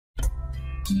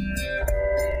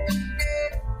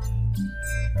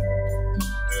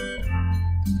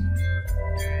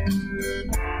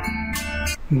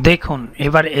দেখুন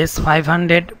এবার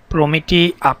S500 প্রমিটি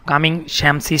upcoming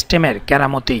শ্যাম সিস্টেমের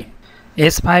কেরামতি।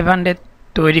 S500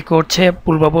 তৈরি করছে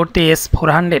পূর্ববর্তী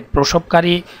S400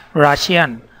 প্রসবকারী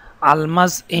Russian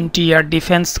আলমাজ interior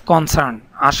defence concern.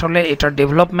 আসলে এটার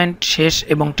ডেভেলপমেন্ট শেষ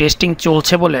এবং টেস্টিং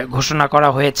চলছে বলে ঘোষণা করা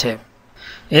হয়েছে।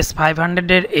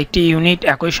 S500-এর একটি ইউনিট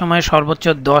একই সময়ে সর্বোচ্চ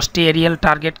 10টি এরিয়াল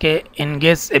টার্গেটকে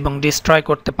এনগেজ এবং ডিস্ট্রয়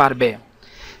করতে পারবে,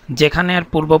 যেখানে আর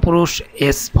পূর্বপুরুষ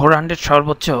S400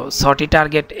 সর্বোচ্চ 6টি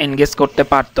টার্গেট এনগেজ করতে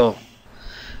পারত।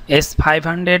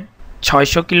 S500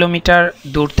 600 কিলোমিটার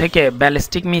দূর থেকে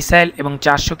ব্যালিস্টিক মিসাইল এবং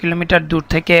 400 কিলোমিটার দূর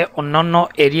থেকে অন্যান্য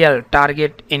এরিয়াল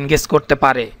টার্গেট এনগেজ করতে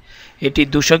পারে। এটি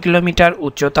 200 কিলোমিটার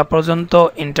উচ্চতা পর্যন্ত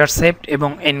ইন্টারসেপ্ট এবং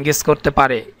এনগেজ করতে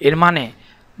পারে। এর মানে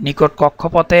নিকট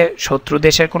কক্ষপথে শত্রু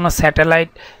দেশের কোনো স্যাটেলাইট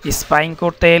স্পাইং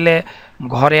করতে এলে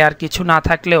ঘরে আর কিছু না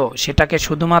থাকলেও সেটাকে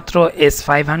শুধুমাত্র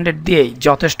S500 দিয়েই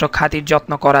যথেষ্ট খাতির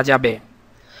যত্ন করা যাবে।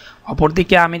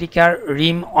 অপরদিকে আমেরিকার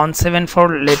রিম 174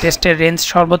 লেটেস্টের রেঞ্জ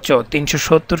সর্বোচ্চ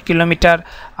 370 কিলোমিটার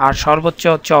আর সর্বোচ্চ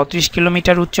 34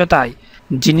 কিলোমিটার উচ্চতায়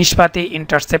জিনিসপাতি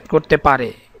ইন্টারসেপ্ট করতে পারে,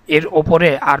 এর ওপরে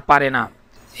আর পারে না।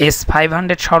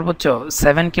 S500 সর্বোচ্চ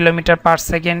 7 কিলোমিটার পার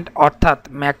সেকেন্ড অর্থাৎ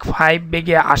ম্যাক 5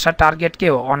 বেগে আসা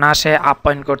টার্গেটকেও অনায়াসে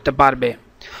আপ্যায়ন করতে পারবে।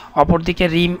 অপরদিকে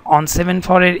রিম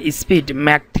 174 এর স্পিড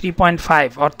ম্যাক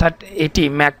 3.5 অর্থাৎ এটি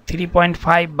ম্যাক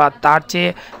 3.5 বা তার চেয়ে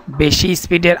বেশি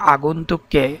স্পিডের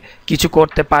আগন্তুককে কিছু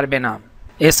করতে পারবে না।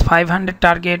 S500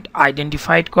 টার্গেট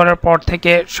আইডেন্টিফাইড করার পর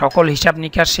থেকে সকল হিসাব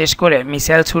নিকাশ শেষ করে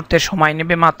মিসাইল ছুটতে সময়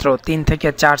নেবে মাত্র 3 থেকে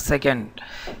 4 সেকেন্ড।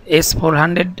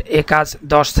 S400 এ কাজ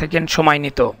 10 সেকেন্ড সময়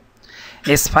নিত।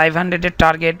 S500 এর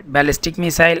target ballistic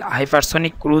missile,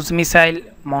 hypersonic cruise missile,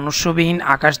 মনুষ্যবিহীন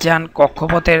আকাশযান,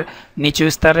 কক্ষপথের নিচু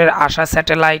স্তরের আসা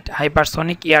satellite,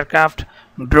 hypersonic aircraft,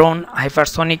 drone,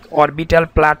 hypersonic orbital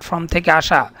platform থেকে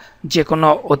আসা যে কোনো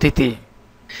অতিথি।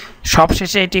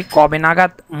 সবশেষে এটি কবে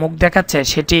নাগাদ মুখ দেখাচ্ছে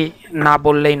সেটি না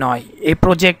বললেই নয়। এই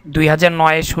প্রজেক্ট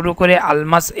 2009-এ শুরু করে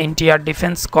আলমাজ ইন্টিরিয়ার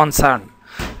ডিফেন্স কনসার্ন।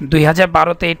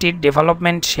 2012-তে এটির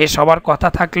ডেভেলপমেন্ট শেষ হওয়ার কথা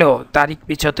থাকলেও তারিখ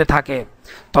পিছোতে থাকে।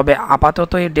 তবে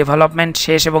আপাতত এর ডেভেলপমেন্ট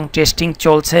শেষ এবং টেস্টিং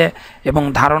চলছে এবং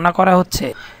ধারণা করা হচ্ছে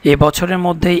এ বছরের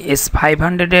মধ্যেই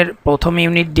S500-এর প্রথম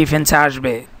ইউনিট ডিফেন্সে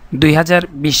আসবে।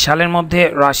 2020 সালের মধ্যে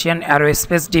রাশিয়ান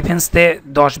অ্যারোস্পেস ডিফেন্সতে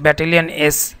 10 ব্যাটালিয়ন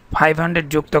S500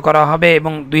 যুক্ত করা হবে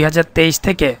এবং 2023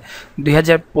 থেকে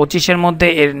 2025-এর মধ্যে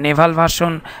এর নেভাল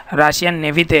ভার্সন রাশিয়ান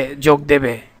নেভিতে যোগ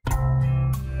দেবে।